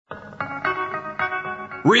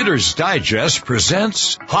Reader's Digest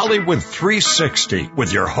presents Hollywood 360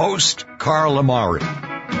 with your host, Carl Amari.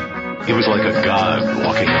 He was like a god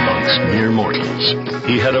walking amongst mere mortals.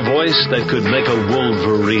 He had a voice that could make a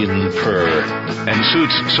wolverine purr, and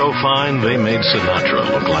suits so fine they made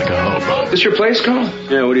Sinatra look like a hobo. This your place, Carl?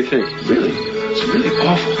 Yeah, what do you think? Really? It's really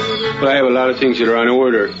awful. But I have a lot of things that are on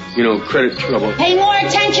order. You know, credit trouble. Pay more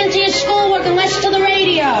attention to your schoolwork and less to the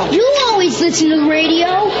radio. You always listen to the radio.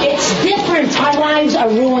 It's different. Our lives are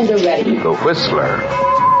ruined already. The Whistler.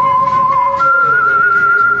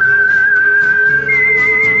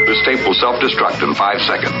 This tape will self-destruct in 5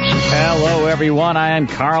 seconds. Hello, everyone. I am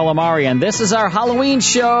Carl Amari, and this is our Halloween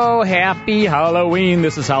show. Happy Halloween.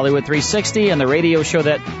 This is Hollywood 360, and the radio show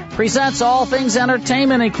that presents all things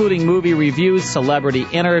entertainment, including movie reviews, celebrity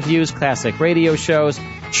interviews, classic radio shows,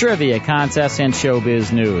 trivia contests, and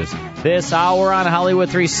showbiz news. This hour on Hollywood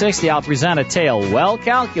 360, I'll present a tale well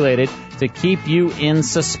calculated to keep you in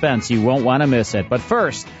suspense. You won't want to miss it. But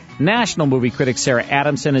first, National movie critic Sarah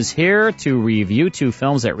Adamson is here to review two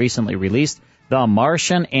films that recently released, The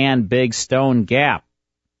Martian and Big Stone Gap.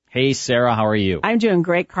 Hey, Sarah, how are you? I'm doing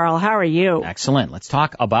great, Carl. How are you? Excellent. Let's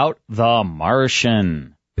talk about The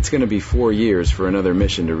Martian. It's going to be 4 years for another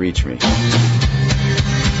mission to reach me.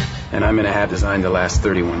 And I'm going to have designed to last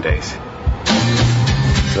 31 days.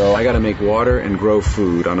 So I got to make water and grow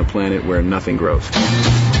food on a planet where nothing grows.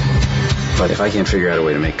 But if I can't figure out a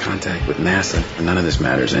way to make contact with NASA, none of this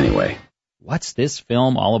matters anyway. What's this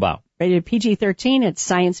film all about? Rated PG-13, it's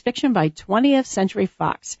science fiction by 20th Century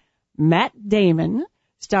Fox. Matt Damon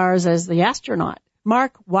stars as the astronaut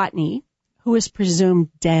Mark Watney, who is presumed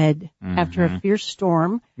dead after a fierce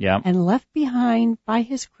storm and left behind by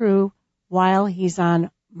his crew while he's on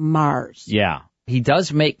Mars. Yeah. He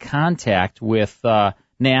does make contact with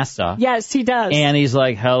NASA. Yes, he does. And he's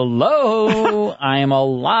like, hello, I am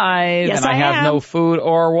alive, yes, and I have no food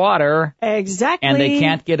or water. Exactly. And they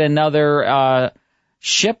can't get another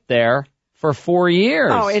ship there for 4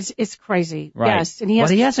 years. Oh, it's crazy. Right. Yes. And he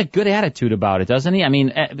has a good attitude about it, doesn't he? I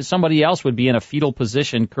mean, somebody else would be in a fetal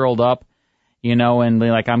position, curled up, you know, and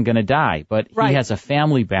be like, I'm going to die. But he has a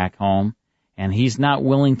family back home, and he's not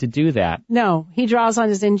willing to do that. No, he draws on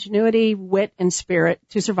his ingenuity, wit, and spirit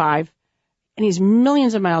to survive. And he's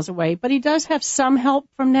millions of miles away, but he does have some help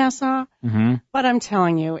from NASA. But I'm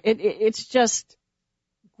telling you, it's just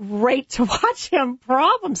great to watch him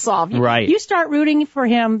problem solve. You start rooting for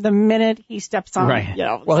him the minute he steps on. Right. You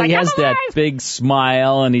know, well, like, he has that big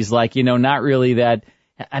smile, and he's like, you know, not really that.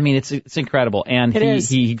 I mean, it's incredible. And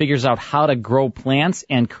he figures out how to grow plants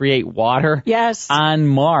and create water on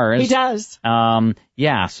Mars. He does.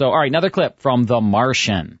 Yeah. So, all right, another clip from The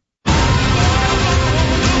Martian.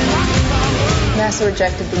 NASA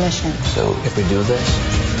rejected the mission. So if we do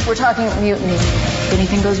this? We're talking mutiny. If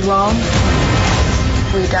anything goes wrong,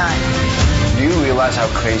 we die. Do you realize how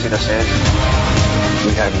crazy this is?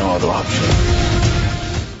 We had no other option.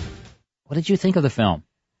 What did you think of the film?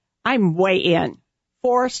 I'm way in.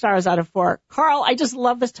 4 stars out of 4. Carl, I just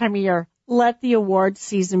love this time of year. Let the award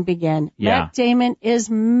season begin. Yeah. Matt Damon is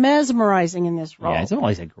mesmerizing in this role. Yeah, he's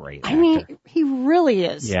always a great actor. I mean, he really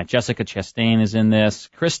is. Yeah, Jessica Chastain is in this.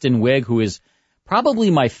 Kristen Wiig, who is probably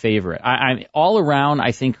my favorite. I all around,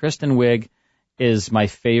 I think Kristen Wiig is my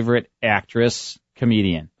favorite actress,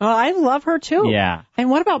 comedian. Oh, I love her too. Yeah. And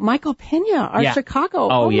what about Michael Pena, our Chicago?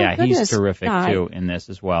 Oh yeah, my goodness, he's terrific guy. too in this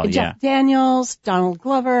as well. And Jeff Daniels, Donald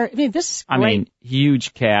Glover. I mean, this is great. I mean,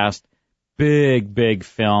 huge cast, big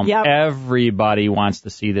film. Yep. Everybody wants to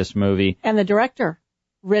see this movie. And the director,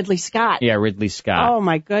 Ridley Scott. Yeah, Ridley Scott. Oh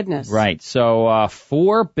my goodness. Right. So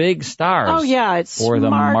 4 big stars. Oh yeah, it's for smart, The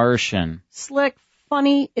Martian. Slick,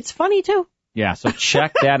 funny. It's funny too. Yeah. So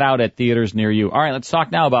check that out at theaters near you. All right, let's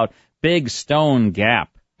talk now about Big Stone Gap.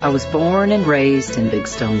 I was born and raised in Big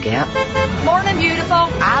Stone Gap. Morning, beautiful.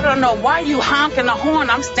 I don't know why you honking the horn.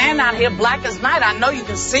 I'm standing out here black as night. I know you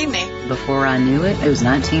can see me. Before I knew it was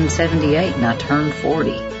 1978 and I turned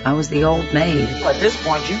 40. I was the old maid. At this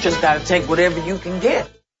point, you just got to take whatever you can get.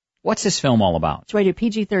 What's this film all about? It's rated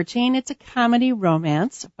PG-13. It's a comedy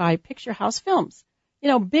romance by Picture House Films. You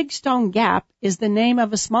know, Big Stone Gap is the name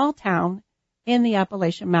of a small town in the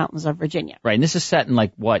Appalachian Mountains of Virginia. Right, and this is set in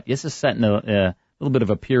like what? This is set in a little bit of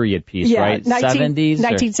a period piece, right? 70s?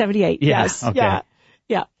 1978, yes. Okay.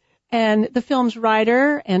 Yeah. And the film's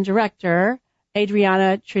writer and director,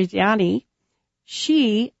 Adriana Trigiani,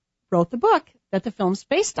 she wrote the book that the film's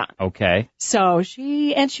based on. Okay. So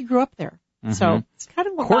she grew up there. So it's kind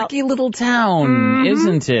of quirky little town,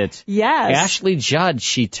 isn't it? Yes. Ashley Judd,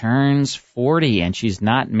 she turns 40 and she's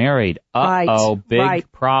not married. Uh-oh,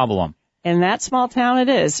 big problem. In that small town it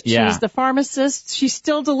is. Yeah. She's the pharmacist. She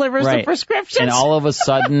still delivers the prescriptions. And all of a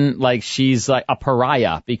sudden, like, she's like a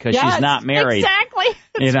pariah because she's not married. Exactly.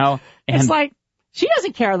 You know? And it's like, she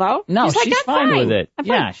doesn't care, though. No, she's she's fine with it.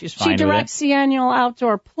 Yeah, she's fine with it. She directs the annual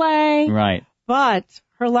outdoor play. Right. But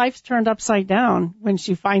her life's turned upside down when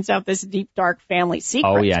she finds out this deep, dark family secret.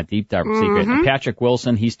 Oh, yeah, deep, dark secret. And Patrick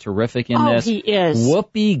Wilson, he's terrific in this. Oh, he is.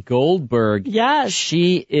 Whoopi Goldberg. Yes.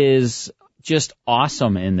 She is just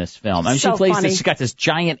awesome in this film. I mean, so she plays funny. this, she's got this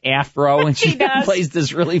giant afro, and she plays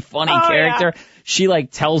this really funny character. Yeah. She, like,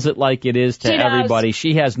 tells it like it is to everybody.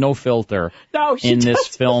 She has no filter in this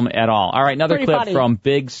film at all. All right, another clip from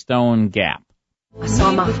Big Stone Gap. I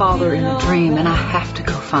saw my father in a dream, and I have to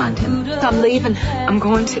go find him. I'm leaving. I'm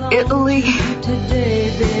going to Italy.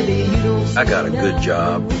 I got a good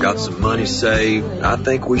job, got some money saved. I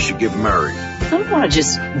think we should get married. I don't want to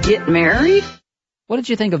just get married. What did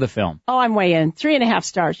you think of the film? Oh, I'm way in. 3.5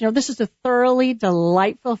 stars. You know, this is a thoroughly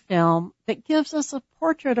delightful film that gives us a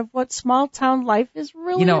portrait of what small-town life is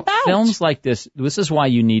really about. You know, films like this is why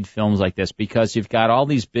you need films like this, because you've got all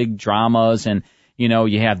these big dramas and, you know,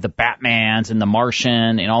 you have the Batmans and the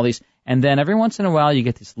Martian and all these, and then every once in a while you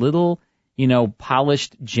get this little, you know,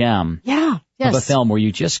 polished gem of a film where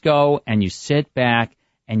you just go and you sit back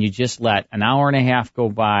and you just let an hour and a half go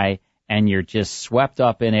by and you're just swept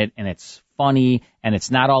up in it, and it's funny, and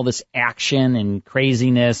it's not all this action and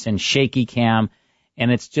craziness and shaky cam,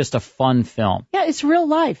 and it's just a fun film. Yeah, it's real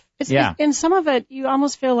life. And some of it, you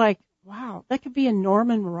almost feel like, wow, that could be a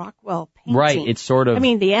Norman Rockwell painting. Right, it's sort of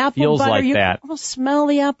the apple feels butter, like you that. can almost smell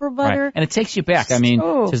the apple butter. Right. And it takes you back. I mean, it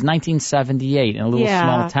was 1978 in a little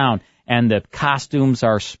small town, and the costumes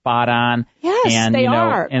are spot on. Yes, and, they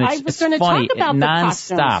are. And I was going to funny. talk about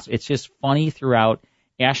non-stop. the costumes. It's just funny throughout.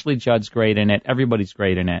 Ashley Judd's great in it. Everybody's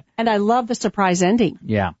great in it. And I love the surprise ending.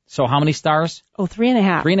 Yeah. So how many stars? Oh,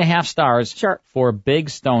 3.5. 3.5 stars for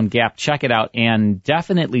Big Stone Gap. Check it out and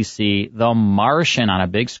definitely see The Martian on a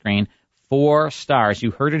big screen. 4 stars.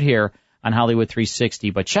 You heard it here on Hollywood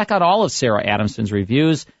 360. But check out all of Sarah Adamson's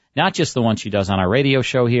reviews, not just the one she does on our radio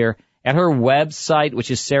show here, at her website, which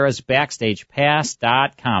is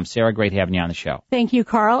sarahsbackstagepass.com. Sarah, great having you on the show. Thank you,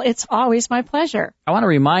 Carl. It's always my pleasure. I want to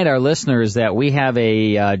remind our listeners that we have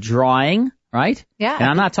a drawing, right? Yeah. And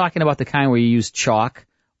I'm not talking about the kind where you use chalk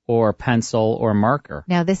or pencil or marker.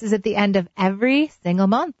 Now, this is at the end of every single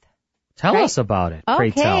month. Tell us about it.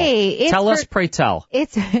 Pray tell. Pray tell.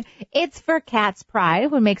 It's for Cat's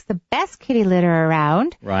Pride, who makes the best kitty litter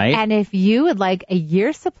around. Right. And if you would like a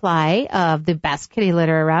year's supply of the best kitty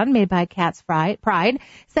litter around made by Cat's Pride,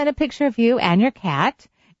 send a picture of you and your cat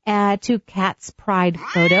to Cat's Pride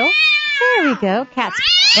photo. There we go.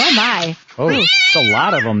 Oh my. Oh, there's a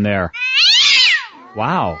lot of them there.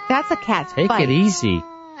 Wow. That's a cat's Take fight. it easy.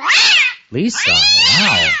 Lisa,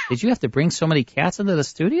 wow. Did you have to bring so many cats into the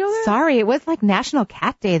studio there? Sorry, it was like National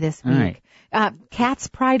Cat Day this week. Right. Cat's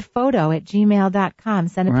Pride photo at gmail.com.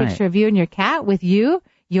 Send a picture of you and your cat with you,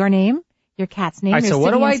 your name, your cat's name. All right, so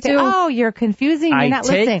what do I do? Oh, you're confusing. You're not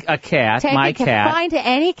listening. I take a cat, my cat. Find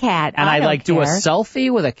any cat. And I do a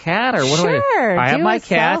selfie with a cat, or what do I do? I have my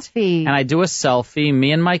cat, selfie. and I do a selfie,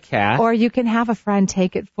 me and my cat. Or you can have a friend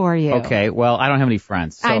take it for you. Okay, well, I don't have any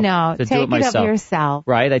friends. So I know. To take do it myself. Up yourself.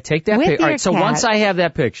 Right, I take that picture. All right, so once I have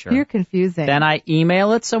that picture. You're confusing. Then I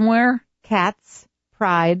email it somewhere? Cat's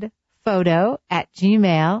Pride photo at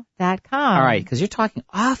gmail.com. All right, because you're talking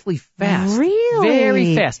awfully fast. Really?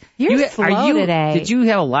 Very fast. You're slow today. Did you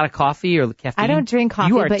have a lot of coffee or caffeine? I don't drink coffee,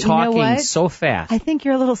 you are but talking you know what? so fast. I think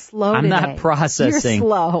you're a little slow I'm today. not processing. You're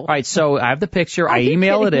slow. All right, so I have the picture. I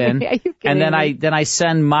email it in. Are you and then me? I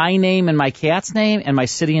send my name and my cat's name and my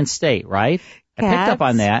city and state, right? I picked up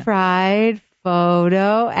on that. Pride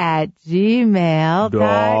photo at gmail.com.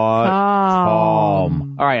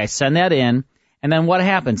 All right, I send that in. And then what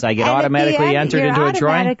happens? I get automatically entered into a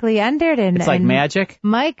drawing? Automatically entered. It's like magic?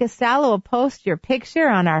 Mike Costello will post your picture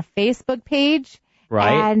on our Facebook page.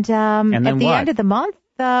 Right. And then at the what? end of the month,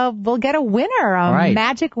 we'll get a winner, a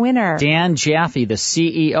magic winner. Dan Jaffe, the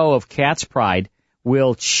CEO of Cat's Pride,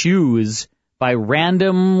 will choose by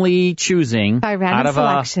randomly choosing out of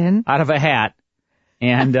a hat.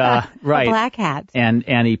 And right, a black hat.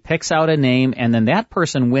 And he picks out a name, and then that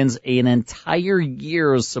person wins an entire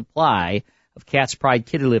year's supply of Cat's Pride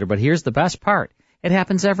kitty litter. But here's the best part. It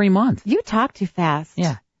happens every month. You talk too fast.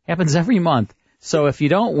 Yeah, happens every month. So if you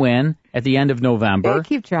don't win at the end of November,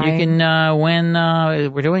 keep trying. You can win.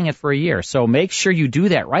 We're doing it for a year. So make sure you do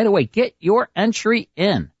that right away. Get your entry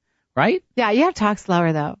in, right? Yeah, you have to talk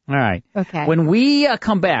slower, though. All right. Okay. When we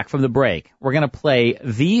come back from the break, we're going to play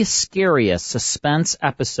the scariest suspense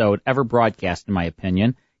episode ever broadcast, in my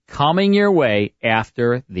opinion. coming your way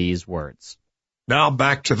after these words. Now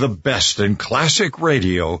back to the best in classic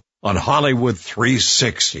radio on Hollywood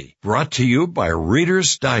 360, brought to you by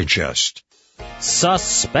Reader's Digest.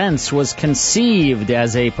 Suspense was conceived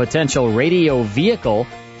as a potential radio vehicle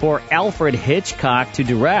for Alfred Hitchcock to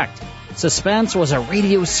direct. Suspense was a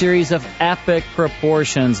radio series of epic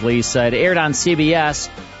proportions, Lee said. It aired on CBS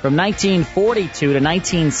from 1942 to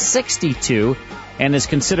 1962 and is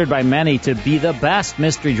considered by many to be the best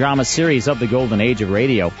mystery drama series of the golden age of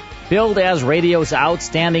radio. Billed as radio's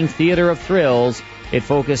outstanding theater of thrills, it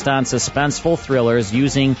focused on suspenseful thrillers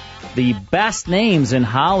using the best names in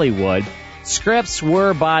Hollywood. Scripts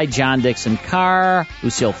were by John Dixon Carr,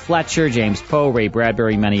 Lucille Fletcher, James Poe, Ray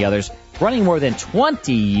Bradbury, many others. Running more than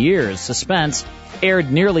 20 years, Suspense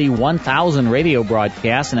aired nearly 1,000 radio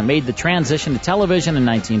broadcasts, and it made the transition to television in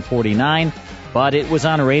 1949. But it was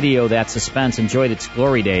on radio that Suspense enjoyed its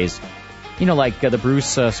glory days. You know, like the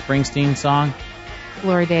Bruce Springsteen song?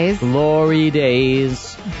 Glory days. Glory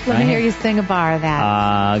days. Let me hear you sing a bar of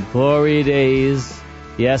that. Glory days.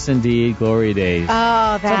 Yes, indeed, glory days. Oh,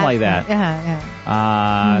 that's... Something like that.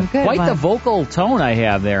 Quite one. the vocal tone I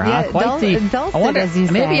have there, huh? Yeah, Quite dulcet, I wonder, as you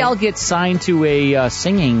maybe say. I'll get signed to a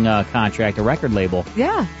singing contract, a record label.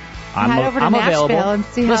 Yeah. Head over to I'm Nashville available. and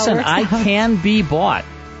see Listen, how it works out. can be bought.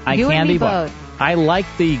 You can and be me bought. both. I like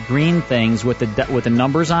the green things with the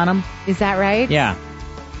numbers on them. Is that right? Yeah.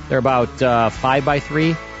 They're about 5x3.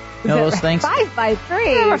 You know those things?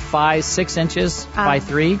 5x3. 5, 6 inches by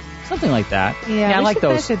 3. Something like that. Yeah, I we like should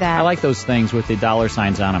those. measure that. I like those things with the dollar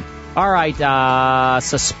signs on them. All right,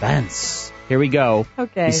 Suspense. Here we go.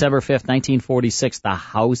 Okay. December 5th, 1946, The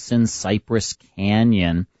House in Cypress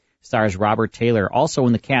Canyon. Stars Robert Taylor. Also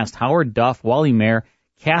in the cast, Howard Duff, Wally Maher,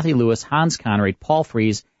 Cathy Lewis, Hans Conried, Paul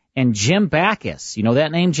Frees, and Jim Backus. You know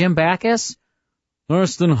that name, Jim Backus?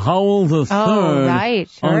 Thurston Howell III Oh, right,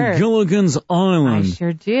 sure. on Gilligan's Island. I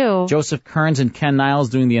sure do. Joseph Kearns and Ken Niles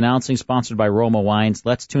doing the announcing, sponsored by Roma Wines.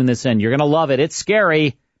 Let's tune this in. You're going to love it. It's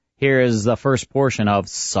scary. Here is the first portion of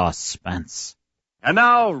Suspense. And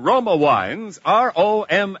now, Roma Wines,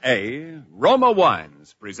 R-O-M-A, Roma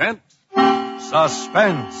Wines present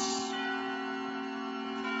Suspense.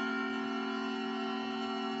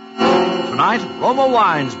 Tonight, Roma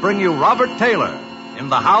Wines bring you Robert Taylor in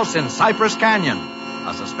The House in Cypress Canyon,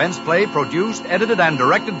 a suspense play produced, edited, and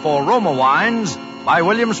directed for Roma Wines by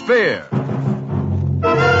William Spear.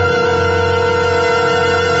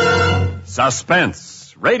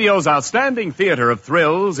 Suspense, radio's outstanding theater of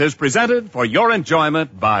thrills, is presented for your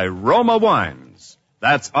enjoyment by Roma Wines.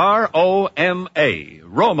 That's R-O-M-A,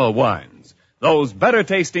 Roma Wines. Those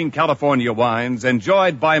better-tasting California wines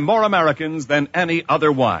enjoyed by more Americans than any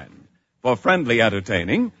other wine. For friendly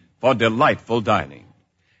entertaining, for delightful dining.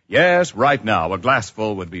 Yes, right now, a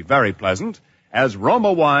glassful would be very pleasant, as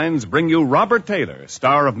Roma Wines bring you Robert Taylor,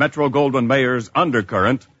 star of Metro-Goldwyn-Mayer's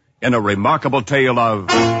Undercurrent, in a remarkable tale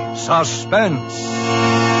of suspense.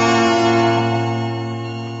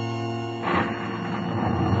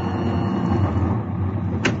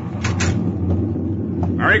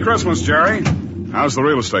 Merry Christmas, Jerry. How's the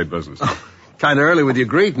real estate business? Kind of early with your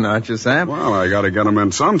greeting, aren't you, Sam? Well, I got to get them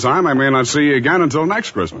in sometime. I may not see you again until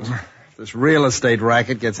next Christmas. If this real estate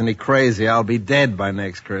racket gets any crazy, I'll be dead by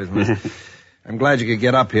next Christmas. I'm glad you could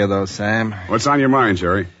get up here, though, Sam. What's on your mind,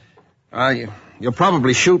 Jerry? You'll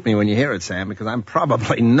probably shoot me when you hear it, Sam, because I'm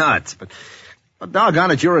probably nuts. But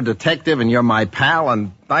doggone it, you're a detective and you're my pal,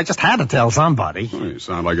 and I just had to tell somebody. Well, you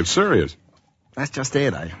sound like it's serious. That's just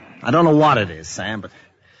it. I don't know what it is, Sam, but...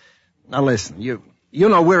 Now, listen, you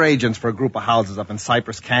know we're agents for a group of houses up in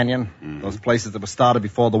Cypress Canyon. Mm-hmm. Those places that were started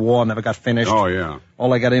before the war, never got finished. Oh, yeah.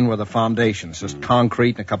 All I got in were the foundations, just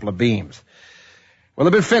concrete and a couple of beams. Well,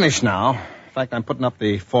 they've been finished now. In fact, I'm putting up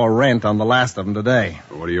the for rent on the last of them today.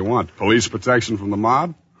 Well, what do you want? Police protection from the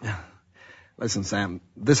mob? Listen, Sam,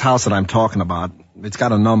 this house that I'm talking about, it's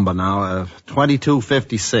got a number now,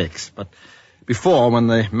 2256. But before, when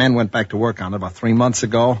the men went back to work on it about 3 months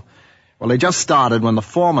ago, well, they just started when the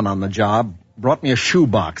foreman on the job brought me a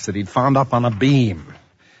shoebox that he'd found up on a beam.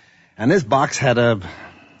 And this box had a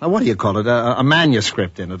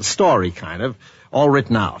manuscript in it, a story kind of, all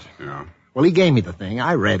written out. Yeah. Well, he gave me the thing.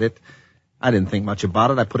 I read it. I didn't think much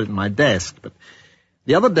about it. I put it in my desk. But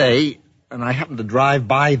the other day, and I happened to drive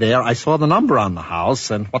by there, I saw the number on the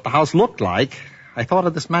house and what the house looked like. I thought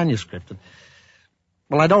of this manuscript.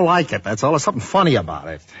 Well, I don't like it. That's all. There's something funny about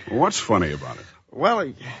it. What's funny about it?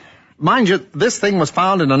 Well, mind you, this thing was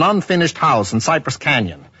found in an unfinished house in Cypress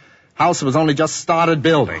Canyon. House that was only just started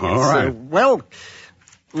building. All right.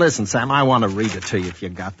 Listen, Sam, I want to read it to you if you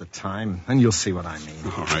got the time, and you'll see what I mean.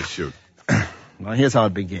 All right, shoot. Well, here's how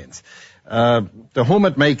it begins. To whom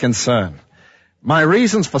it may concern. My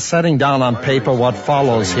reasons for setting down on paper what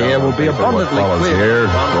follows here will be abundantly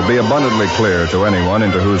clear to anyone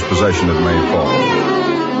into whose possession it may fall.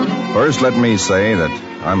 First, let me say that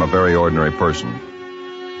I'm a very ordinary person.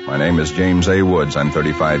 My name is James A. Woods. I'm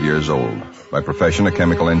 35 years old. By profession, a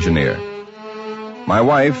chemical engineer. My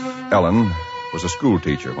wife, Ellen, was a school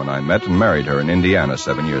teacher when I met and married her in Indiana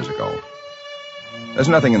 7 years ago. There's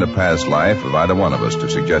nothing in the past life of either one of us to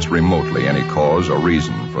suggest remotely any cause or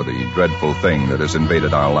reason for the dreadful thing that has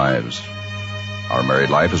invaded our lives. Our married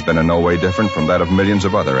life has been in no way different from that of millions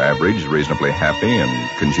of other average, reasonably happy, and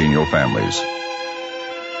congenial families.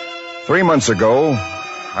 3 months ago,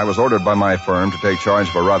 I was ordered by my firm to take charge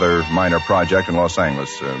of a rather minor project in Los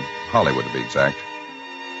Angeles, Hollywood to be exact.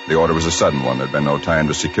 The order was a sudden one. There'd been no time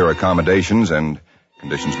to secure accommodations, and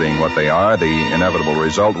conditions being what they are, the inevitable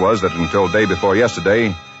result was that until day before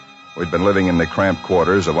yesterday, we'd been living in the cramped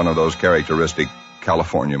quarters of one of those characteristic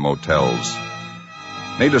California motels.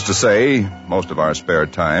 Needless to say, most of our spare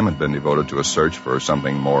time had been devoted to a search for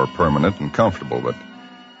something more permanent and comfortable, but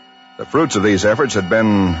the fruits of these efforts had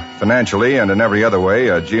been financially and in every other way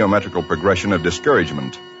a geometrical progression of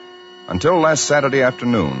discouragement. Until last Saturday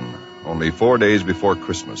afternoon, only 4 days before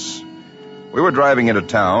Christmas. We were driving into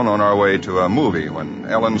town on our way to a movie when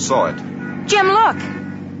Ellen saw it. Jim, look.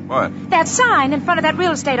 What? That sign in front of that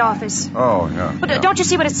real estate office. Oh, yeah. But don't you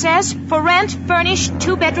see what it says? For rent, furnished,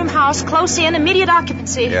 2-bedroom house, close in, immediate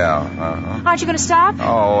occupancy. Yeah, uh-huh. Aren't you going to stop?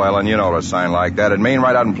 Oh, Ellen, you know what a sign like that. It'd mean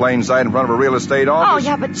right out in plain sight in front of a real estate office. Oh,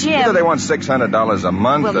 yeah, but Jim... Either they want $600 a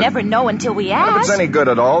month... We'll never know until we ask. If it's any good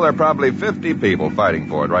at all, there are probably 50 people fighting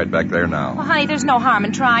for it right back there now. Well, honey, there's no harm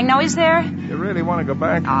in trying now, is there? You really want to go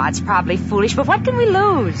back? Oh, it's probably foolish, but what can we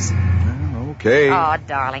lose? Okay. Oh,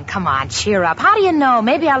 darling, come on, cheer up. How do you know?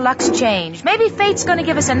 Maybe our luck's changed. Maybe fate's going to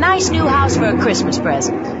give us a nice new house for a Christmas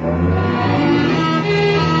present. Come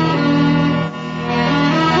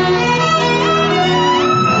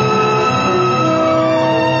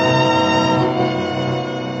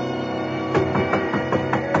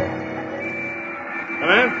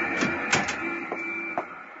in.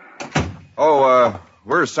 Oh,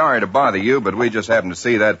 we're sorry to bother you, but we just happened to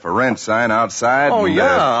see that for rent sign outside. Oh,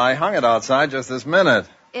 yeah, I hung it outside just this minute.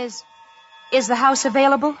 Is the house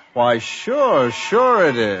available? Why, sure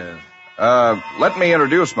it is. Let me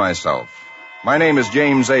introduce myself. My name is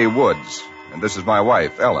James A. Woods, and this is my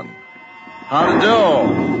wife, Ellen. How to do?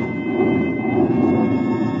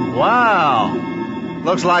 Wow.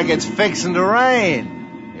 Looks like it's fixing to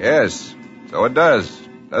rain. Yes, so it does,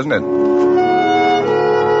 doesn't it?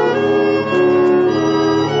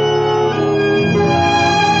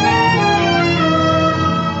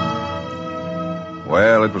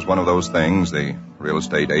 Well, it was one of those things. The real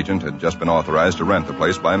estate agent had just been authorized to rent the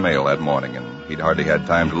place by mail that morning, and he'd hardly had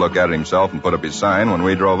time to look at it himself and put up his sign when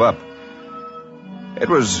we drove up. It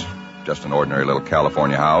was just an ordinary little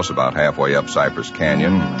California house about halfway up Cypress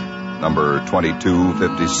Canyon, number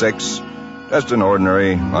 2256. Just an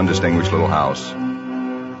ordinary, undistinguished little house.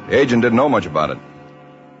 The agent didn't know much about it.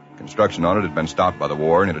 Construction on it had been stopped by the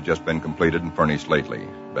war, and it had just been completed and furnished lately.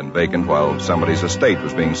 Been vacant while somebody's estate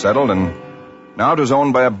was being settled, and now it was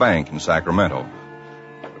owned by a bank in Sacramento.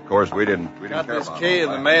 Of course, we didn't got care this about key in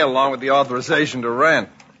the mail along with the authorization to rent.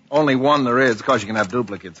 Only one there is. Of course, you can have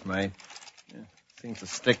duplicates made. Yeah, seems to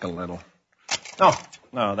stick a little. Oh,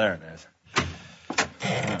 no, there it is.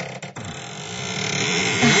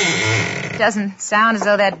 Doesn't sound as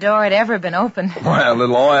though that door had ever been opened. Well, a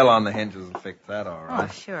little oil on the hinges will fix that all right.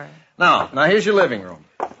 Oh, sure. Now, here's your living room.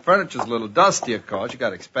 Furniture's a little dusty, of course. You got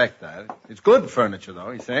to expect that. It's good furniture, though,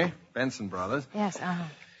 you see? Benson Brothers. Yes, uh-huh.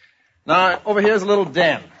 Now, over here's a little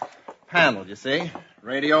den. Panel, you see?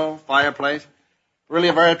 Radio, fireplace. Really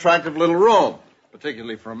a very attractive little room,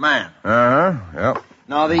 particularly for a man. Uh-huh, yep.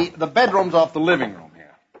 Now, the bedroom's off the living room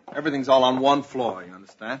here. Everything's all on one floor, you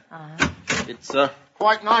understand? Uh-huh. It's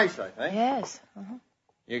quite nice, I think. Yes, uh-huh.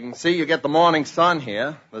 You can see you get the morning sun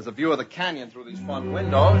here. There's a view of the canyon through these front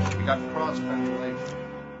windows. You got cross ventilation.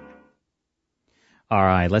 All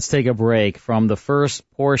right, let's take a break from the first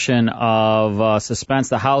portion of Suspense,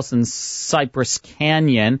 The House in Cypress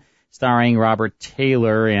Canyon, starring Robert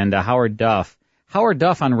Taylor and Howard Duff. Howard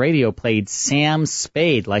Duff on radio played Sam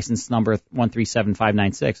Spade, license number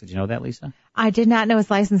 137596. Did you know that, Lisa? I did not know his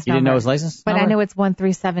license number. You didn't know his license number? But I know it's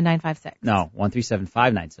 137956. No,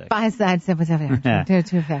 137596.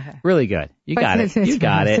 597. Really good. You got it. You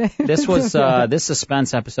got it. This was this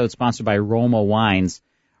Suspense episode sponsored by Roma Wines.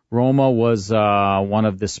 Roma was one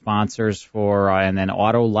of the sponsors for, and then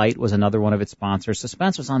Auto Light was another one of its sponsors.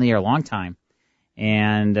 Suspense was on the air a long time.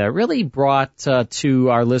 and really brought to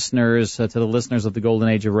our listeners, to the listeners of the golden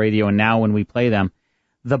age of radio, and now when we play them,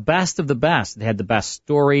 the best of the best. They had the best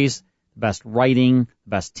stories, the best writing, the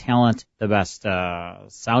best talent, the best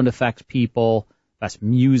sound effects people, best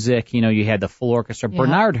music. You know, you had the full orchestra. Yeah.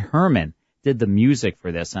 Bernard Herrmann did the music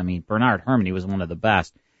for this. I mean, Bernard Herrmann, he was one of the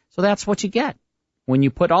best. So that's what you get. When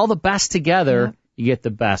you put all the best together, you get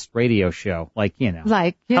the best radio show. Like, you know.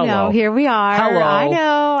 Like, you hello. know, here we are. Hello. I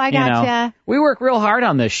know, I gotcha. You know, we work real hard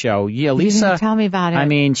on this show. Yeah, Lisa. Tell me about it. I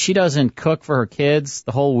mean, she doesn't cook for her kids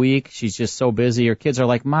the whole week. She's just so busy. Her kids are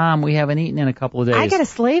like, Mom, we haven't eaten in a couple of days. I got a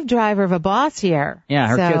slave driver of a boss here. Yeah,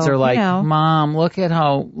 her kids are like, Mom, look at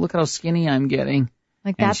how skinny I'm getting.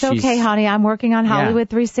 Like, that's okay, honey. I'm working on Hollywood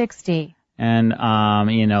 360. And,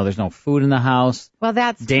 you know, there's no food in the house. Well,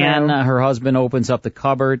 that's Dan, true. Her husband, opens up the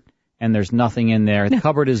cupboard, and there's nothing in there. The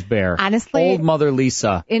cupboard is bare. Honestly. Old Mother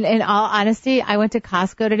Lisa. In all honesty, I went to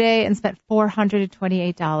Costco today and spent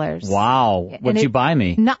 $428. Wow. What'd you buy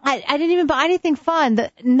me? No, I didn't even buy anything fun.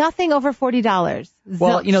 Nothing over $40.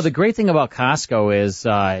 Well, you know, the great thing about Costco is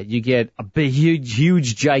you get a big,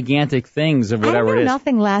 huge, gigantic things of whatever it is.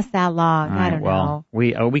 Nothing lasts that long. All right, I don't know.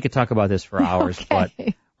 We could talk about this for hours, but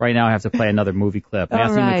right now I have to play another movie clip. All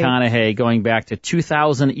Matthew right. McConaughey going back to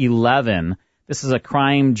 2011. This is a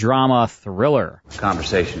crime drama thriller.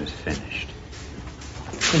 Conversation is finished.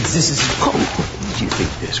 This is what do you think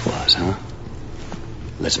this was, huh?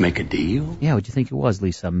 Let's make a deal? Yeah, what'd you think it was,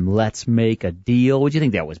 Lisa? Let's make a deal. What'd you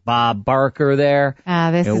think that was? Bob Barker there?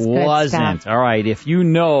 This is good wasn't. stuff. All right, if you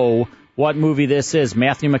know what movie this is,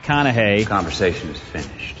 Matthew McConaughey. Conversation is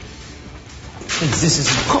finished. This is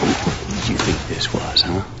what do you think this was,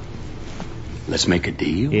 huh? Let's make a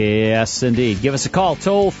deal? Yes, indeed. Give us a call,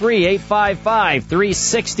 toll free,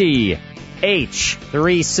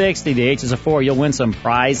 855-360-H360. The H is a 4. You'll win some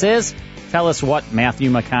prizes. Tell us what Matthew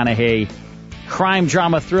McConaughey crime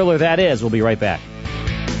drama thriller that is. We'll be right back.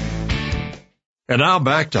 And now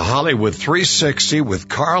back to Hollywood 360 with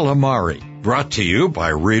Carl Amari, brought to you by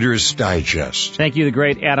Reader's Digest. Thank you, the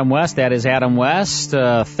great Adam West. That is Adam West,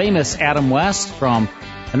 famous Adam West from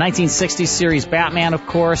the 1960s series Batman, of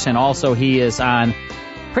course, and also he is on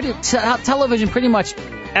television pretty much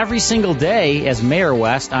every single day as Mayor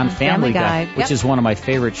West on Family Guy, which is one of my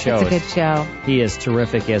favorite shows. It's a good show. He is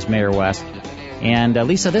terrific as Mayor West. And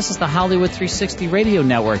Lisa, this is the Hollywood 360 Radio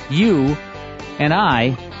Network. You and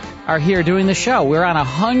I are here doing the show. We're on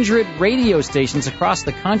 100 radio stations across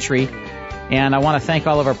the country. And I want to thank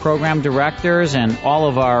all of our program directors and all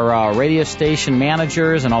of our radio station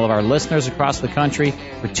managers and all of our listeners across the country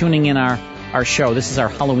for tuning in our show. This is our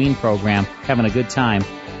Halloween program, having a good time.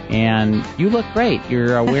 And you look great.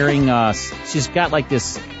 You're wearing, she's got like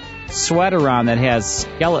this sweater on that has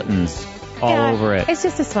skeletons all over it. It's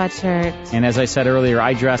just a sweatshirt. And as I said earlier,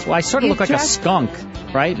 I sort of look like a skunk,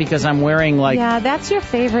 right? Because I'm wearing like... Yeah, that's your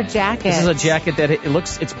favorite jacket. This is a jacket that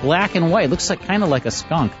it's black and white. It looks like kind of like a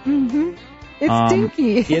skunk. Mm-hmm. It's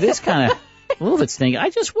stinky. It is kind of a little bit stinky.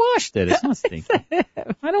 I just washed it. It's not stinky.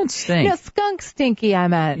 I don't stink. No, skunk stinky, I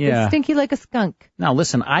meant. Yeah. It's stinky like a skunk. Now,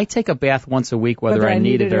 listen, I take a bath once a week whether I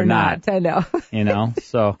need it or not. I know. You know?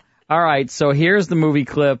 So, all right. So here's the movie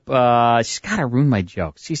clip. She's got to ruin my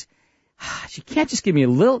jokes. She can't just give me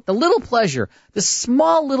the little pleasure, the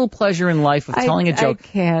small little pleasure in life of telling a joke. I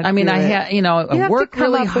can't. I mean, I work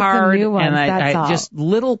really hard, and I just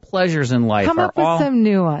little pleasures in life come up with some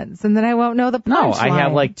new ones, and then I won't know the punchline. No, I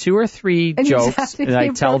have like 2 or 3 jokes, and I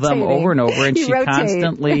tell them over and over, and she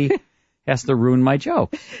constantly has to ruin my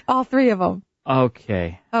joke. All 3 of them.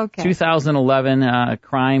 Okay. 2011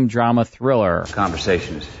 crime drama thriller.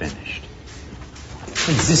 Conversation is finished.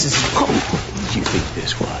 This is what do you think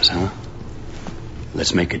this was, huh?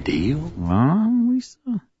 Let's make a deal? Lisa.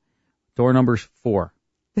 Door number 4.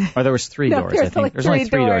 Or there was 3 doors, I think. There's only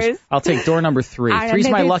 3 doors. I'll take door number 3. 3's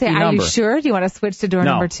my lucky number. Are you sure? Do you want to switch to door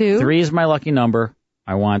number 2? 3 is my lucky number.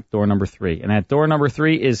 I want door number 3. And at door number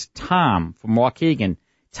 3 is Tom from Waukegan.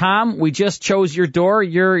 Tom, we just chose your door.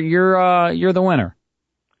 You're the winner.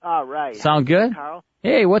 All right. Sound good? Carl.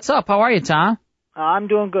 Hey, what's up? How are you, Tom? I'm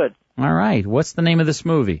doing good. All right. What's the name of this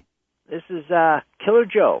movie? This is Killer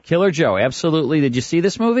Joe. Killer Joe, absolutely. Did you see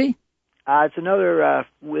this movie? It's another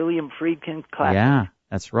William Friedkin classic. Yeah,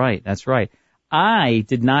 that's right. I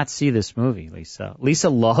did not see this movie, Lisa. Lisa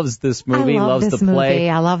loves this movie, loves the play.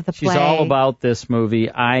 I love the play. She's all about this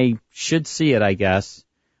movie. I should see it, I guess.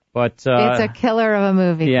 But it's a killer of a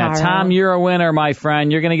movie, yeah, Carl. Tom, you're a winner, my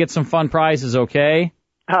friend. You're going to get some fun prizes, okay?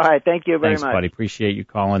 All right, thank you very much. Thanks, buddy. Appreciate you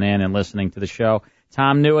calling in and listening to the show.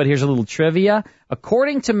 Tom knew it. Here's a little trivia.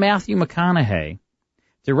 According to Matthew McConaughey,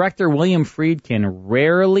 director William Friedkin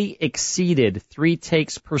rarely exceeded 3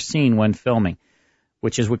 takes per scene when filming.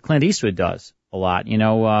 which is what Clint Eastwood does a lot. You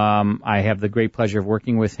know, I have the great pleasure of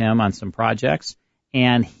working with him on some projects,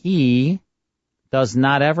 and he does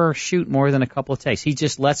not ever shoot more than a couple of takes. He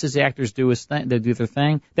just lets his actors do their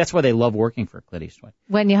thing. That's why they love working for Clint Eastwood.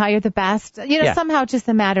 When you hire the best, somehow it's just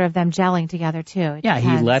a matter of them gelling together, too. It depends.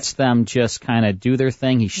 He lets them just kind of do their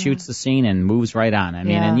thing. He shoots the scene and moves right on. I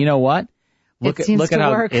mean, and you know what? Look at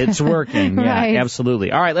how it's working. Right. Yeah,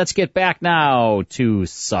 absolutely. All right, let's get back now to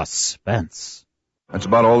Suspense. That's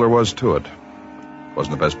about all there was to it. It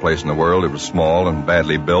wasn't the best place in the world. It was small and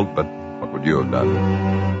badly built, but what would you have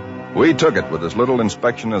done? We took it with as little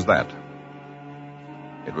inspection as that.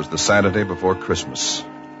 It was the Saturday before Christmas.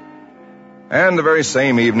 And the very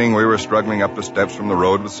same evening, we were struggling up the steps from the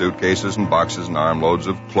road with suitcases and boxes and armloads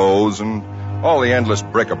of clothes and all the endless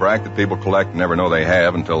bric-a-brac that people collect and never know they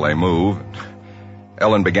have until they move.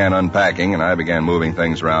 Ellen began unpacking, and I began moving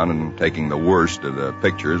things around and taking the worst of the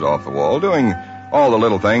pictures off the wall, doing all the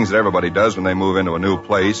little things that everybody does when they move into a new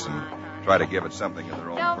place and try to give it something of their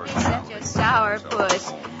own personality. Don't be such a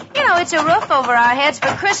sourpuss. You know, it's a roof over our heads for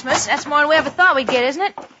Christmas. That's more than we ever thought we'd get, isn't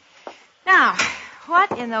it? Now,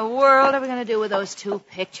 what in the world are we going to do with those two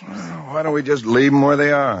pictures? Why don't we just leave them where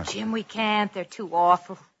they are? Jim, we can't. They're too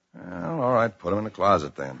awful. Well, all right, put them in the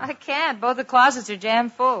closet then. I can't. Both the closets are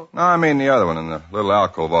jammed full. No, I mean the other one in the little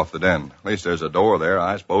alcove off the den. At least there's a door there.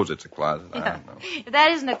 I suppose it's a closet. I don't know.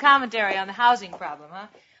 That isn't a commentary on the housing problem, huh?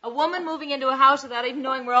 A woman moving into a house without even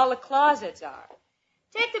knowing where all the closets are.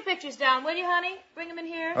 Take the pictures down, will you, honey? Bring them in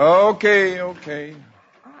here. Okay. All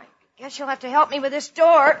right. Guess you'll have to help me with this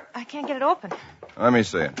door. I can't get it open. Let me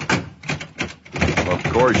see it. Well, of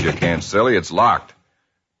course you can't, silly. It's locked.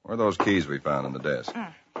 Where are those keys we found on the desk?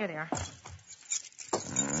 Here they are.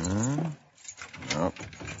 No,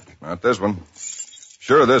 not this one.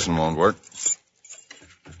 Sure, this one won't work.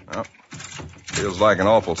 No. Feels like an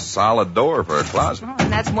awful solid door for a closet. Oh,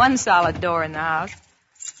 and that's one solid door in the house.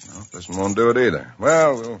 No, this one won't do it either.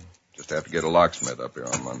 Well, we'll just have to get a locksmith up here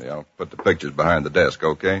on Monday. I'll put the pictures behind the desk,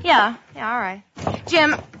 okay? Yeah, all right.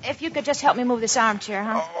 Jim, if you could just help me move this armchair,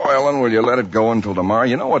 huh? Oh, Ellen, will you let it go until tomorrow?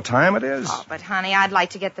 You know what time it is? Oh, but, honey, I'd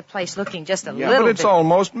like to get the place looking just a little bit. Yeah, but it's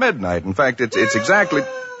almost midnight. In fact, it's exactly...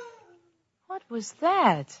 What was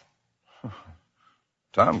that?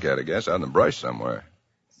 Tomcat, I guess, out in the brush somewhere.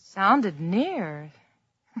 Sounded near.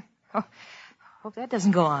 Oh, hope that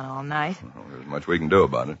doesn't go on all night. Well, there's much we can do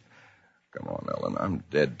about it. Come on, Ellen, I'm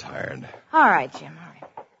dead tired. All right, Jim, all right.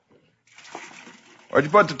 Where'd you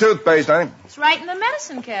put the toothpaste, honey? It's right in the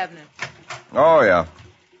medicine cabinet. Oh, yeah.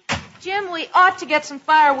 Jim, we ought to get some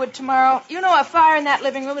firewood tomorrow. You know, a fire in that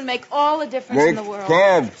living room would make all the difference in the world.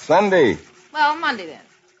 Can't. Sunday. Well, Monday then.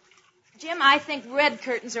 Jim, I think red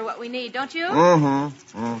curtains are what we need, don't you?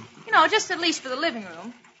 Mm-hmm. You know, just at least for the living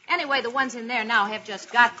room. Anyway, the ones in there now have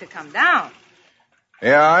just got to come down.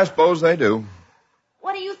 Yeah, I suppose they do.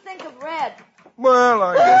 What do you think of red? Well,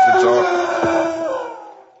 I guess it's all...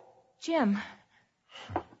 Jim.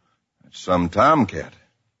 It's some tomcat.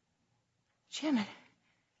 Jim, it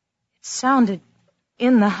sounded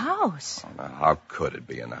in the house. Oh, now, how could it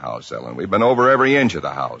be in the house, Ellen? We've been over every inch of the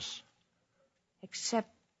house. Except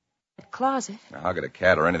the closet. Now, how could a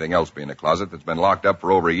cat or anything else be in a closet that's been locked up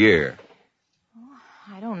for over a year?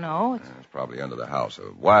 I don't know. It's probably under the house.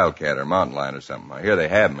 A wildcat or mountain lion or something. I hear they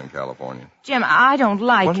have them in California. Jim, I don't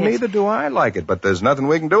like it. Well, neither do I like it, but there's nothing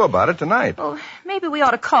we can do about it tonight. Well, maybe we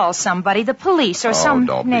ought to call somebody, the police or some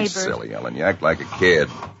neighbor. Oh, don't be silly, Ellen. You act like a kid.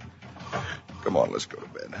 Come on, let's go to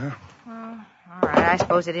bed, huh? All right, I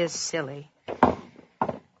suppose it is silly.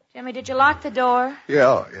 Jimmy, did you lock the door?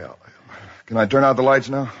 Yeah. Can I turn out the lights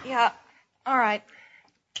now? Yeah. All right.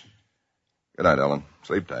 Good night, Ellen.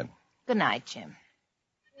 Sleep tight. Good night, Jim.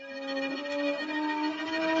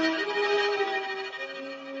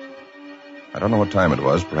 I don't know what time it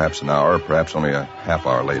was, perhaps an hour, perhaps only a half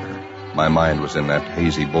hour later. My mind was in that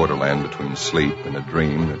hazy borderland between sleep and a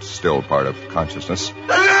dream that's still part of consciousness. Then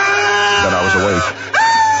I was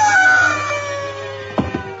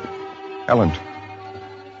awake. Ellen,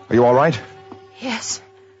 are you all right? Yes.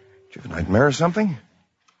 Did you have a nightmare or something?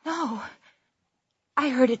 No. I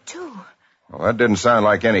heard it, too. Well, that didn't sound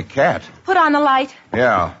like any cat. Put on the light.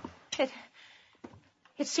 Yeah.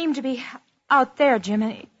 It seemed to be out there, Jim,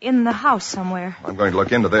 in the house somewhere. I'm going to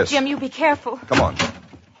look into this. Jim, you be careful. Come on.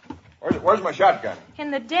 Where's my shotgun?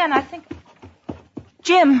 In the den, I think.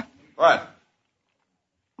 Jim. What?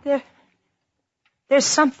 There's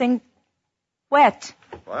something wet.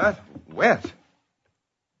 What? Wet?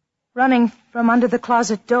 Running from under the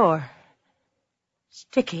closet door.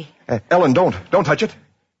 Sticky. Ellen, don't touch it.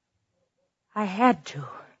 I had to.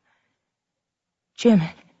 Jim,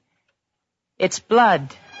 it's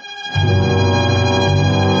blood.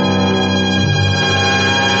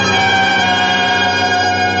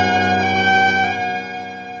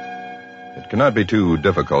 cannot be too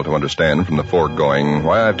difficult to understand from the foregoing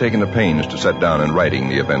why I've taken the pains to set down in writing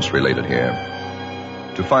the events related here.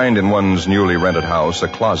 To find in one's newly rented house a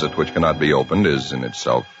closet which cannot be opened is in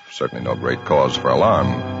itself certainly no great cause for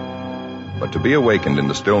alarm. But to be awakened in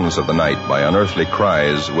the stillness of the night by unearthly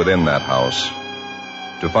cries within that house,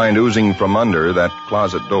 to find oozing from under that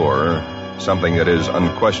closet door something that is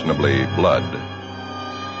unquestionably blood,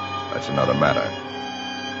 that's another matter.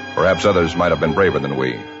 Perhaps others might have been braver than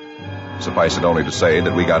we. Suffice it only to say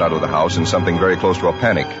that we got out of the house in something very close to a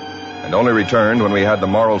panic, and only returned when we had the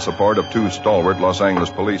moral support of 2 stalwart Los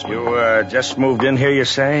Angeles policemen. You, just moved in here, you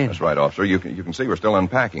say? That's right, officer. You can see we're still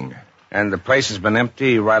unpacking. And the place has been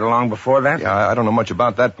empty right along before that? Yeah, I don't know much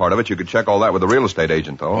about that part of it. You could check all that with the real estate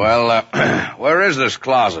agent, though. Well, where is this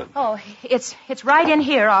closet? Oh, it's right in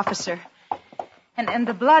here, officer. And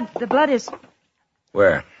the blood is...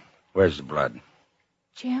 Where? Where's the blood?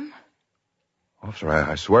 Jim? Officer,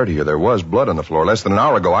 I swear to you, there was blood on the floor less than an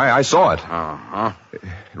hour ago. I saw it. Uh-huh.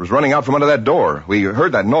 It was running out from under that door. We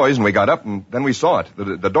heard that noise, and we got up, and then we saw it.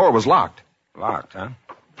 The door was locked. Locked, huh?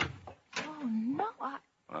 Oh, no,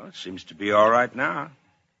 Well, it seems to be all right now.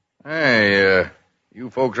 Hey, you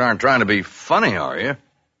folks aren't trying to be funny, are you?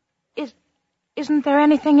 Isn't there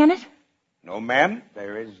anything in it? No, ma'am,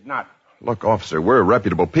 there is not. Look, officer, we're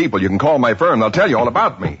reputable people. You can call my firm. They'll tell you all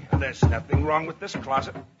about me. There's nothing wrong with this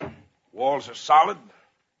closet. Walls are solid.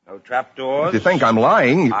 No trapdoors. If you think I'm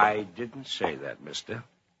lying... I didn't say that, mister.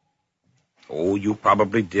 Oh, you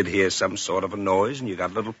probably did hear some sort of a noise, and you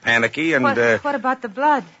got a little panicky, and... What about the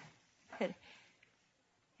blood?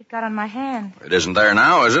 It got on my hand. It isn't there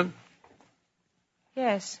now, is it?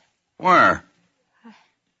 Yes. Where?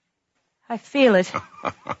 I feel it.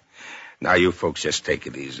 Now, you folks just take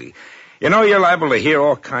it easy. You know, you're liable to hear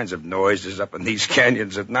all kinds of noises up in these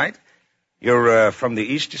canyons at night. You're from the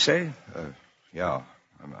east, you say? Yeah.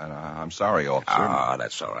 I'm sorry, officer. Ah,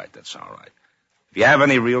 that's all right. That's all right. If you have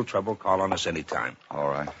any real trouble, call on us anytime. All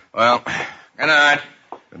right. Well, good night.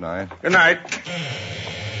 Good night. Good night.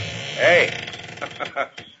 Hey,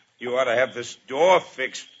 you ought to have this door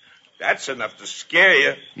fixed. That's enough to scare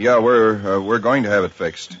you. Yeah, we're going to have it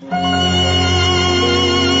fixed.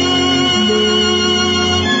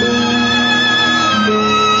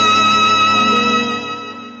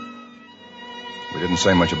 We didn't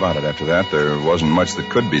say much about it after that. There wasn't much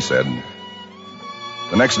that could be said.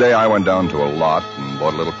 The next day I went down to a lot and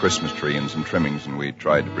bought a little Christmas tree and some trimmings, and we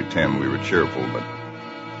tried to pretend we were cheerful, but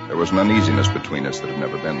there was an uneasiness between us that had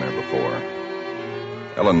never been there before.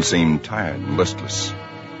 Ellen seemed tired and listless.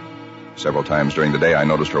 Several times during the day I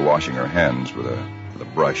noticed her washing her hands with a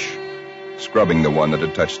brush, scrubbing the one that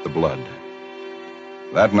had touched the blood.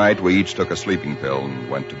 That night we each took a sleeping pill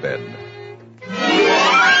and went to bed.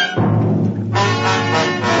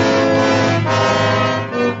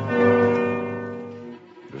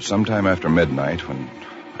 It was sometime after midnight when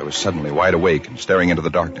I was suddenly wide awake and staring into the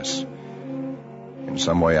darkness. In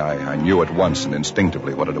some way I knew at once and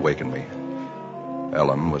instinctively what had awakened me.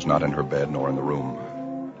 Ellen was not in her bed nor in the room.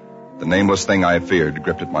 The nameless thing I feared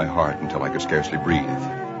gripped at my heart until I could scarcely breathe.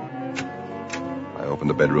 I opened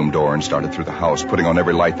the bedroom door and started through the house, putting on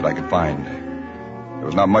every light that I could find. There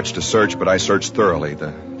was not much to search, but I searched thoroughly.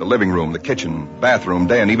 The living room, the kitchen, bathroom,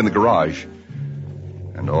 den, even the garage.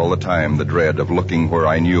 And all the time the dread of looking where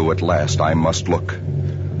I knew at last I must look.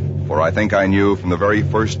 For I think I knew from the very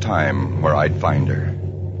first time where I'd find her.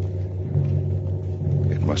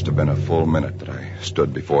 It must have been a full minute that I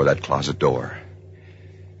stood before that closet door.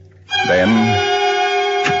 Then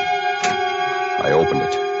I opened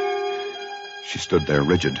it. She stood there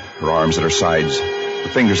rigid, her arms at her sides, her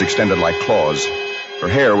fingers extended like claws. Her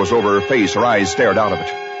hair was over her face, her eyes stared out of it.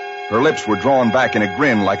 Her lips were drawn back in a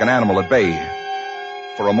grin like an animal at bay.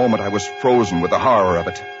 For a moment I was frozen with the horror of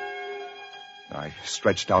it. I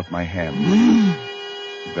stretched out my hand.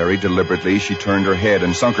 Very deliberately she turned her head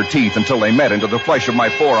and sunk her teeth until they met into the flesh of my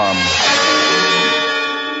forearm.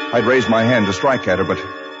 I'd raised my hand to strike at her, but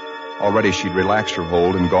already she'd relaxed her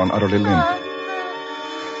hold and gone utterly limp.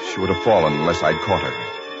 She would have fallen unless I'd caught her.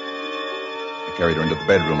 I carried her into the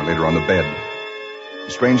bedroom and laid her on the bed.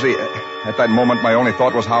 Strangely, at that moment my only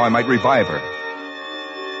thought was how I might revive her.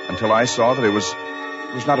 Until I saw that it was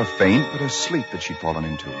not a faint, but a sleep that she'd fallen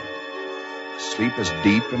into. Sleep as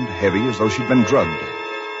deep and heavy as though she'd been drugged.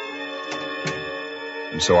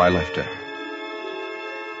 And so I left her.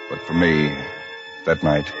 But for me, that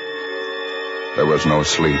night, there was no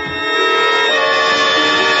sleep.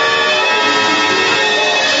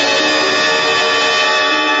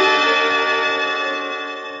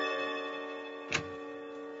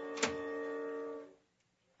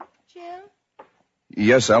 Jim?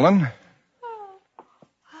 Yes, Ellen?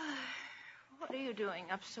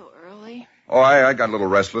 up so early? Oh, I got a little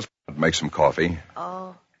restless. I'd make some coffee.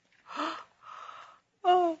 Oh.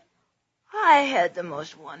 Oh. I had the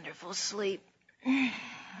most wonderful sleep.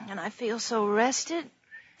 And I feel so rested.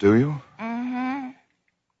 Do you? Mm-hmm.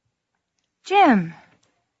 Jim.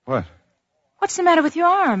 What? What's the matter with your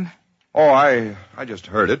arm? Oh, I just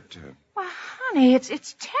heard it. Well, honey,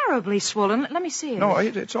 it's terribly swollen. Let me see it. No,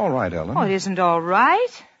 it's all right, Ellen. Oh, it isn't all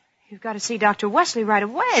right. You've got to see Dr. Wesley right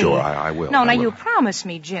away. Sure, I will. No, now you promise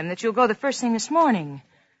me, Jim, that you'll go the first thing this morning.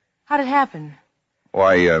 How'd it happen?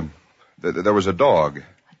 Oh, there was a dog.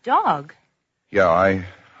 A dog? Yeah, I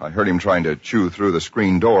heard him trying to chew through the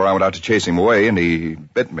screen door. I went out to chase him away, and he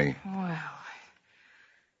bit me. Well,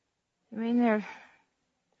 you mean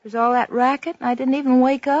there's all that racket, and I didn't even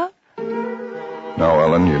wake up? No,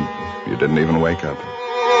 Ellen, you didn't even wake up.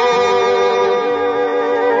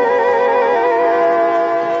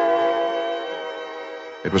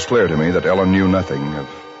 It was clear to me that Ellen knew nothing of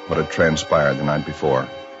what had transpired the night before.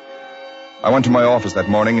 I went to my office that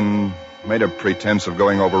morning and made a pretense of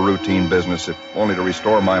going over routine business, if only to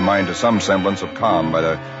restore my mind to some semblance of calm by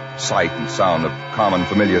the sight and sound of common,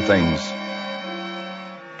 familiar things.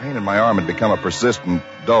 Pain in my arm had become a persistent,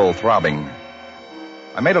 dull throbbing.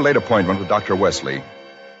 I made a late appointment with Dr. Wesley.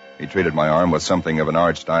 He treated my arm with something of an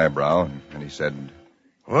arched eyebrow, and he said,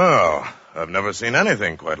 "Well, I've never seen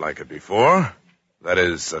anything quite like it before. That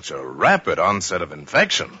is such a rapid onset of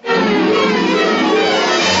infection."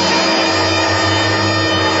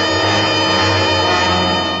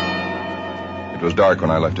 It was dark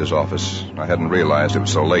when I left his office. I hadn't realized it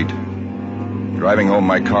was so late. Driving home,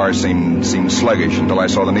 my car seemed sluggish until I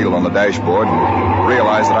saw the needle on the dashboard and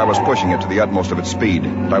realized that I was pushing it to the utmost of its speed.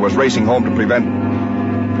 I was racing home to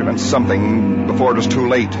prevent something before it was too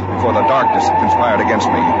late, before the darkness had conspired against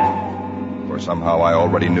me. For somehow I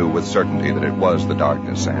already knew with certainty that it was the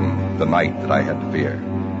darkness and the night that I had to fear.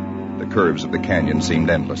 The curves of the canyon seemed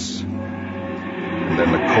endless. And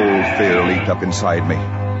then the cold fear leaped up inside me.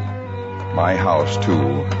 My house,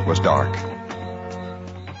 too, was dark.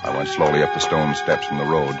 I went slowly up the stone steps from the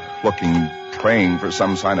road, looking, praying for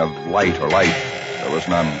some sign of light or light. There was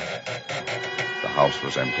none. The house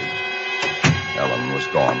was empty. Ellen was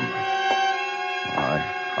gone.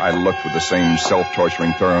 I looked with the same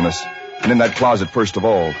self-torturing thoroughness, and in that closet first of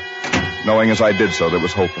all, knowing as I did so that it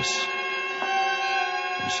was hopeless.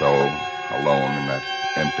 And so, alone in that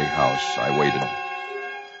empty house, I waited,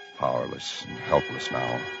 powerless and helpless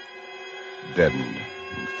now, deadened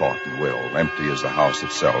in thought and will, empty as the house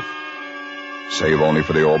itself, save only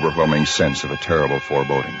for the overwhelming sense of a terrible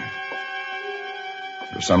foreboding.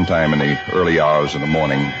 It was sometime in the early hours of the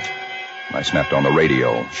morning, and I snapped on the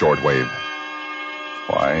radio, shortwave.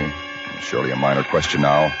 Why? Surely a minor question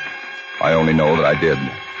now. I only know that I did.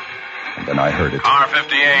 And then I heard it. Car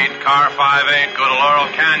 58, car 58, go to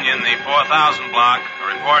Laurel Canyon, the 4000 block. A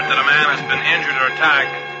report that a man has been injured or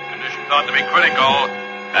attacked. Condition thought to be critical.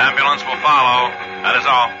 Ambulance will follow. That is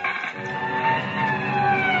all.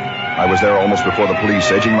 I was there almost before the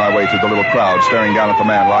police, edging my way through the little crowd, staring down at the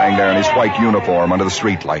man lying there in his white uniform under the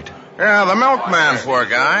streetlight. Yeah, the milkman, poor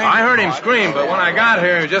guy. I heard him scream, but when I got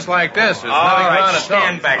here, he was just like this. There's nothing on it.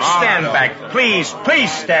 Stand back. Please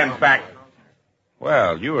stand back.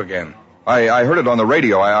 Well, you again. I heard it on the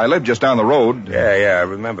radio. I lived just down the road. Yeah, I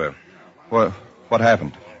remember. What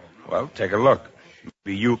happened? Well, take a look.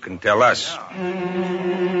 Maybe you can tell us.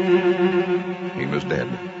 He was dead.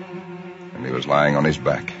 And he was lying on his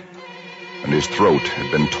back. And his throat had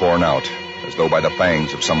been torn out, as though by the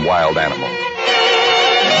fangs of some wild animal.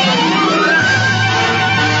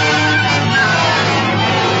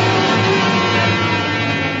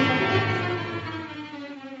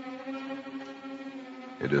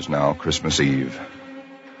 It is now Christmas Eve,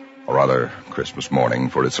 or rather Christmas morning,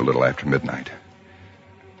 for it's a little after midnight.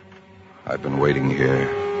 I've been waiting here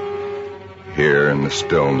in the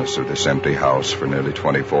stillness of this empty house for nearly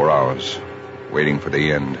 24 hours, waiting for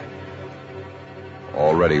the end.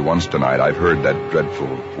 Already once tonight I've heard that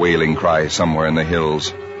dreadful wailing cry somewhere in the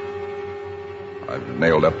hills. I've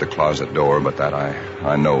nailed up the closet door, but that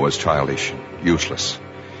I know is childish, useless.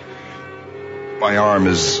 My arm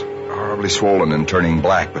is horribly swollen and turning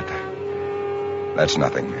black, but that's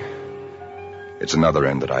nothing. It's another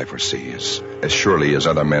end that I foresee, as surely as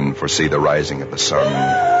other men foresee the rising of the sun.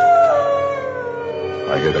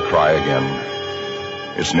 I hear the cry again.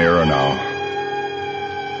 It's nearer now.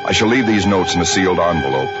 I shall leave these notes in a sealed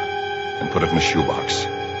envelope and put it in a shoebox,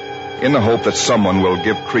 in the hope that someone will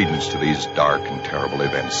give credence to these dark and terrible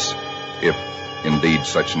events, if indeed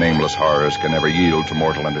such nameless horrors can ever yield to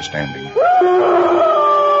mortal understanding.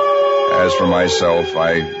 As for myself,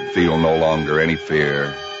 I feel no longer any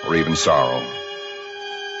fear or even sorrow.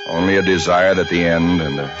 Only a desire that the end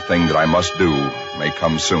and the thing that I must do may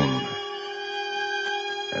come soon.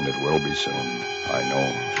 And it will be soon, I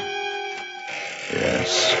know.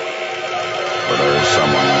 Yes. For there is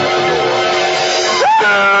someone at the door.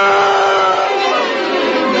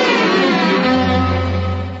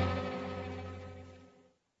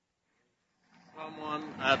 Someone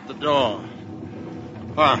at the door.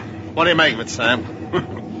 What do you make of it, Sam?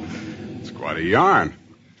 It's quite a yarn.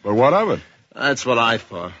 But what of it? That's what I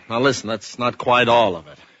thought. Now listen, that's not quite all of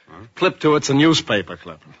it. Huh? Clip to it's a newspaper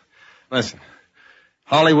clipping. Listen.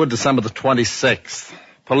 Hollywood, December the 26th.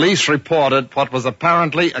 Police reported what was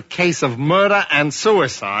apparently a case of murder and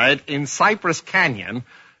suicide in Cypress Canyon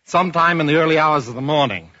sometime in the early hours of the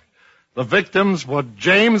morning. The victims were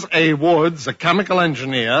James A. Woods, a chemical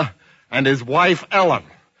engineer, and his wife, Ellen.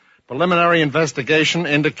 Preliminary investigation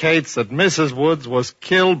indicates that Mrs. Woods was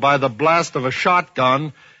killed by the blast of a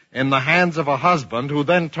shotgun in the hands of her husband, who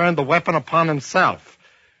then turned the weapon upon himself.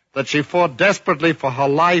 That she fought desperately for her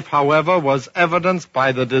life, however, was evidenced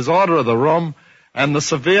by the disorder of the room and the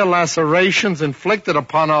severe lacerations inflicted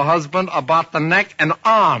upon her husband about the neck and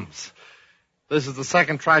arms. This is the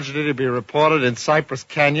second tragedy to be reported in Cypress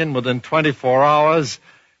Canyon within 24 hours,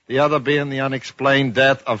 the other being the unexplained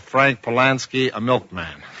death of Frank Polanski, a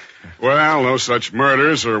milkman. Well, no such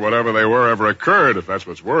murders or whatever they were ever occurred, if that's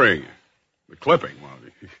what's worrying you. The clipping, well,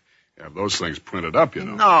 you have those things printed up, you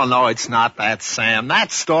know. No, it's not that, Sam.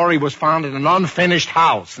 That story was found in an unfinished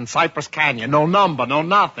house in Cypress Canyon. No number, no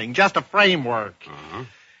nothing, just a framework. Uh-huh.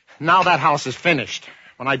 Now that house is finished.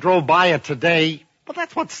 When I drove by it today, but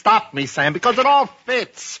that's what stopped me, Sam, because it all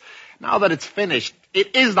fits. Now that it's finished,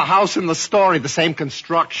 it is the house in the story, the same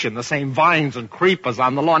construction, the same vines and creepers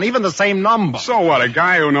on the lawn, even the same number. So what, a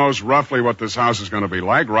guy who knows roughly what this house is going to be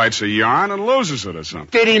like writes a yarn and loses it or something?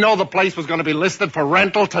 Did he know the place was going to be listed for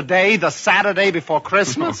rental today, the Saturday before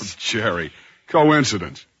Christmas? Oh, Jerry,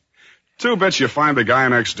 coincidence. Two bits you find the guy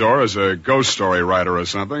next door is a ghost story writer or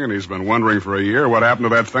something, and he's been wondering for a year what happened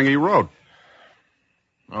to that thing he wrote.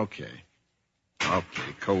 Okay,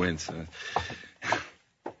 coincidence.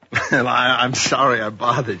 Well, I'm sorry I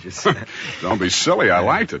bothered you, Sam. Don't be silly. I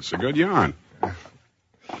liked it. It's a good yarn.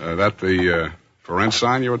 That the for rent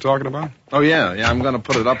sign you were talking about? Oh, yeah. I'm going to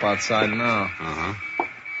put it up outside now. Uh-huh.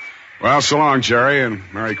 Well, so long, Jerry, and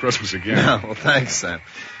Merry Christmas again. Yeah, well, thanks, Sam.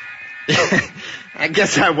 I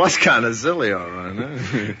guess I was kind of silly, all right.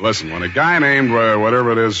 Huh? Listen, when a guy named,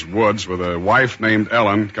 whatever it is, Woods, with a wife named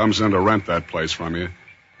Ellen, comes in to rent that place from you,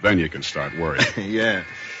 then you can start worrying. Yeah.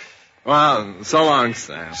 Well, so long,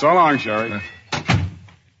 Sam. So long, Jerry.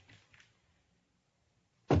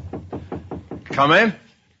 Come in.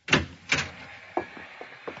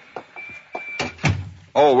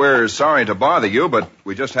 Oh, we're sorry to bother you, but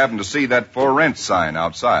we just happened to see that for rent sign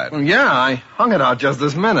outside. Well, yeah, I hung it out just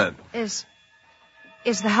this minute. Is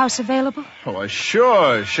the house available? Oh,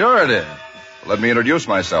 sure it is. Let me introduce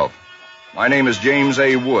myself. My name is James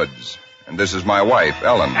A. Woods, and this is my wife,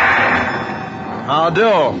 Ellen. How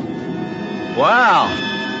do? Wow.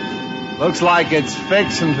 Looks like it's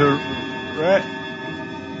fixing to...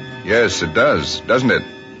 Yes, it does, doesn't it?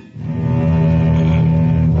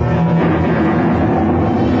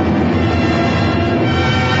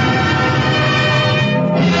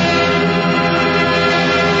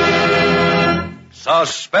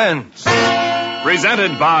 Suspense.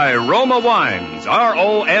 Presented by Roma Wines,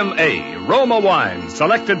 R-O-M-A, Roma Wines,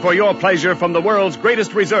 selected for your pleasure from the world's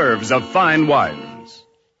greatest reserves of fine wines.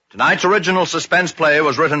 Tonight's original suspense play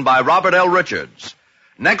was written by Robert L. Richards.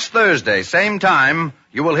 Next Thursday, same time,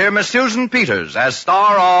 you will hear Miss Susan Peters as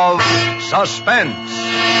star of Suspense.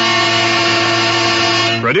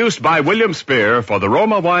 Produced by William Spear for the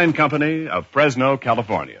Roma Wine Company of Fresno,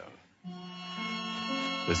 California.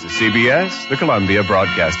 This is CBS, the Columbia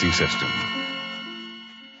Broadcasting System.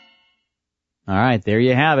 All right, there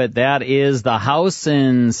you have it. That is The House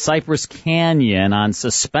in Cypress Canyon on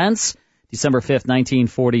Suspense, December 5th,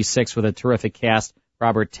 1946, with a terrific cast,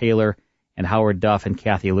 Robert Taylor and Howard Duff and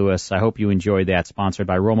Cathy Lewis. I hope you enjoyed that, sponsored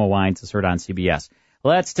by Roma Wines. It's heard on CBS.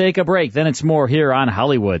 Let's take a break. Then it's more here on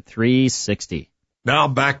Hollywood 360. Now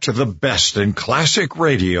back to the best in classic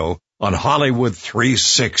radio on Hollywood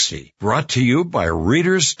 360, brought to you by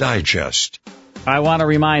Reader's Digest. I want to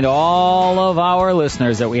remind all of our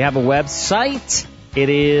listeners that we have a website. It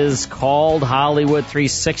is called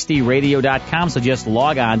Hollywood360radio.com, so just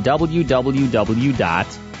log on,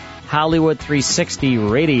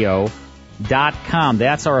 www.hollywood360radio.com.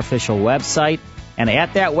 That's our official website, and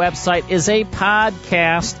at that website is a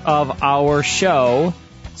podcast of our show.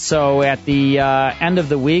 So at the end of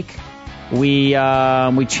the week, we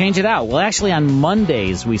change it out. Well, actually, on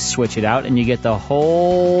Mondays, we switch it out, and you get the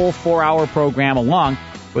whole 4-hour program along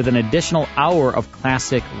with an additional hour of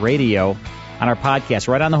classic radio on our podcast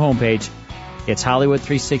right on the homepage. It's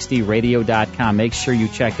Hollywood360radio.com. Make sure you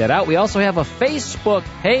check that out. We also have a Facebook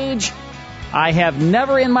page. I have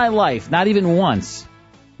never in my life, not even once,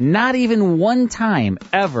 not even one time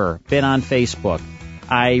ever been on Facebook.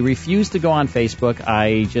 I refuse to go on Facebook.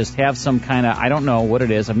 I just have some kind of, I don't know what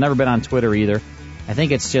it is. I've never been on Twitter either. I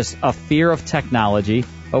think it's just a fear of technology.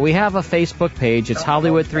 But we have a Facebook page. It's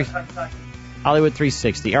Hollywood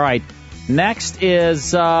 360. All right. Next is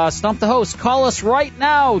Stump the Host. Call us right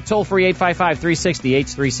now. Toll free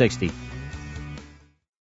 855-360-H360.